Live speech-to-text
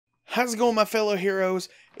How's it going, my fellow heroes?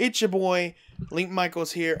 It's your boy, Link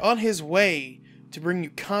Michaels here, on his way to bring you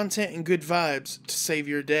content and good vibes to save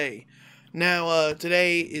your day. Now,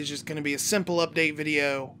 today is just going to be a simple update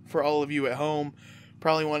video for all of you at home.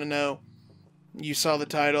 Probably want to know, you saw the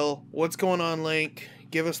title, what's going on, Link?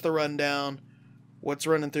 Give us the rundown. What's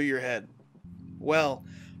running through your head? Well,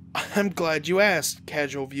 I'm glad you asked,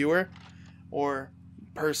 casual viewer, or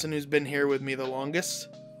person who's been here with me the longest.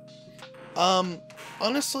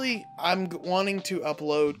 Honestly, I'm wanting to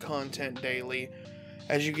upload content daily,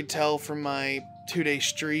 as you can tell from my 2-day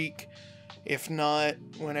streak, if not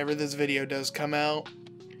whenever this video does come out.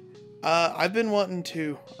 I've been wanting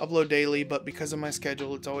to upload daily, but because of my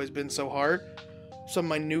schedule, it's always been so hard. So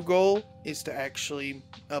my new goal is to actually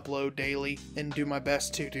upload daily and do my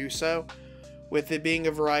best to do so, with it being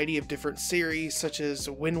a variety of different series such as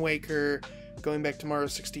Wind Waker, going back to Mario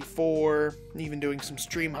 64, even doing some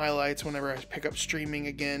stream highlights whenever I pick up streaming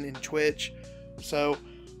again in Twitch. So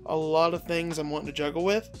a lot of things I'm wanting to juggle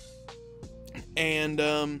with. And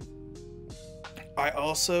I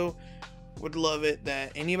also would love it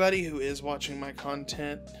that anybody who is watching my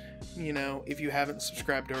content, you know, if you haven't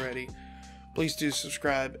subscribed already, please do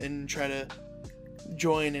subscribe and try to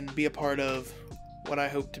join and be a part of what I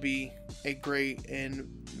hope to be a great and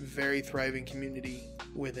very thriving community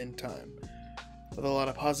within time, with a lot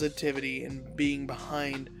of positivity and being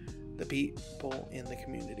behind the people in the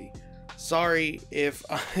community. Sorry if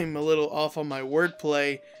I'm a little off on my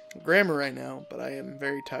wordplay grammar right now, but I am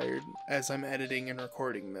very tired as I'm editing and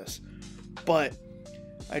recording this. But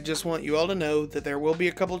I just want you all to know that there will be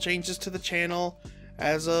a couple changes to the channel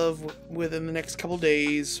as of within the next couple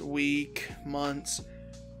days, week, months.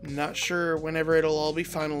 Not sure whenever it'll all be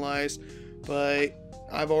finalized, but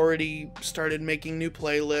I've already started making new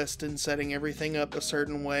playlists and setting everything up a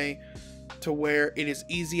certain way to where it is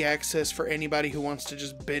easy access for anybody who wants to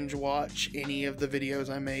just binge watch any of the videos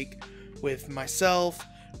I make with myself,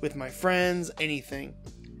 with my friends, anything.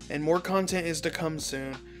 And more content is to come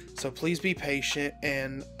soon, so please be patient,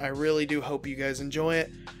 and I really do hope you guys enjoy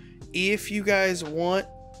it. If you guys want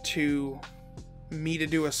me to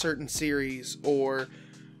do a certain series, or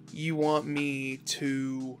you want me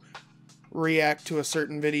to react to a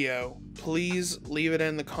certain video, please leave it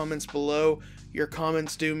in the comments below. Your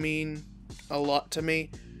comments do mean a lot to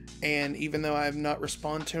me, and even though I have not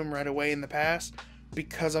responded to them right away in the past,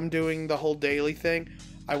 because I'm doing the whole daily thing,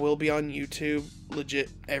 I will be on YouTube legit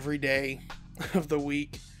every day of the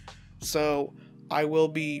week, so I will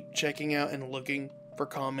be checking out and looking for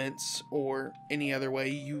comments or any other way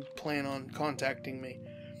you plan on contacting me.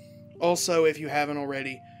 Also, if you haven't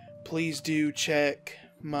already, please do check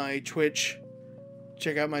my Twitch.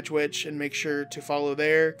 Check out my Twitch and make sure to follow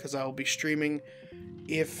there, because I'll be streaming,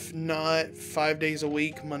 if not 5 days a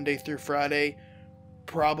week, Monday through Friday.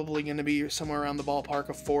 Probably going to be somewhere around the ballpark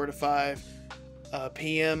of 4 to 5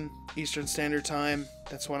 p.m. Eastern Standard Time.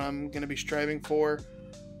 That's what I'm going to be striving for.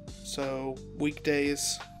 So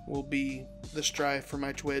weekdays will be the strive for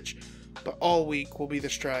my Twitch, but all week will be the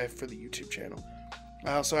strive for the YouTube channel.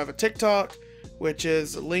 I also have a TikTok, which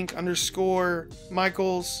is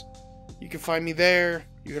Link_Michaels. You can find me there.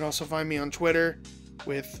 You can also find me on Twitter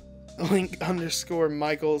with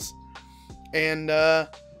Link_Michaels. And I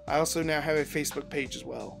also now have a Facebook page as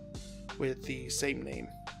well with the same name.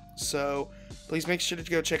 So please make sure to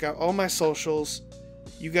go check out all my socials.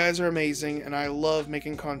 You guys are amazing, and I love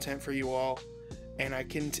making content for you all. And I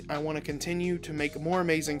want to continue to make more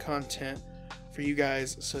amazing content for you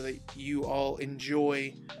guys so that you all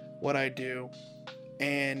enjoy what I do.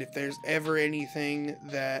 And if there's ever anything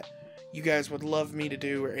that you guys would love me to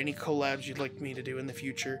do, or any collabs you'd like me to do in the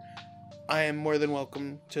future, I am more than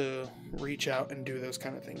welcome to reach out and do those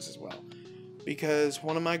kind of things as well. Because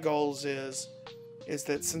one of my goals is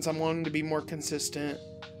that since I'm wanting to be more consistent,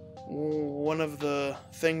 one of the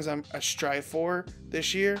things I strive for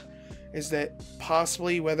this year is that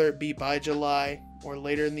possibly, whether it be by July or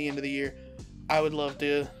later in the end of the year, I would love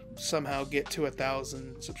to somehow get to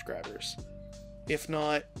 1,000 subscribers. If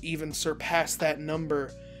not, even surpass that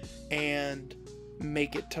number and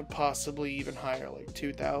make it to possibly even higher, like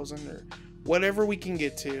 2,000 or whatever we can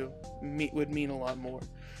get to would mean a lot more.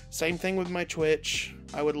 Same thing with my Twitch.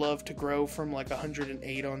 I would love to grow from like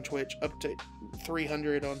 108 on Twitch up to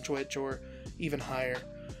 300 on Twitch or even higher.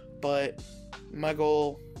 But my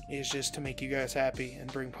goal is just to make you guys happy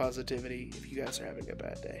and bring positivity if you guys are having a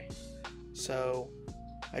bad day. So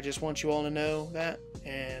I just want you all to know that,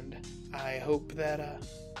 and I hope that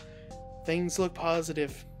things look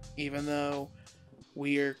positive, even though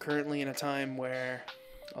we are currently in a time where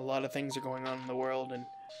a lot of things are going on in the world, and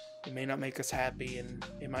it may not make us happy, and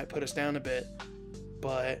it might put us down a bit,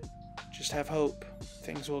 but just have hope.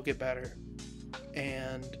 Things will get better.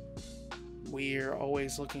 And we're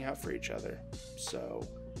always looking out for each other. So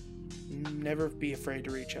never be afraid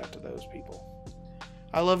to reach out to those people.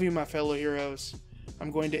 I love you, my fellow heroes.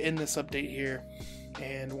 I'm going to end this update here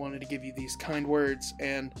and wanted to give you these kind words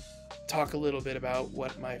and talk a little bit about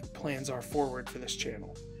what my plans are forward for this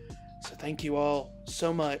channel. So thank you all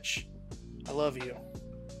so much. I love you,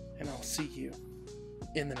 and I'll see you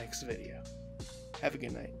in the next video. Have a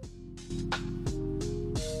good night.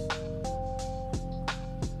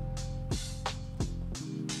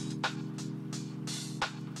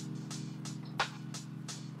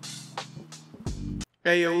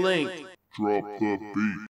 Hey, yo, Link. Drop the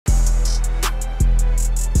beat.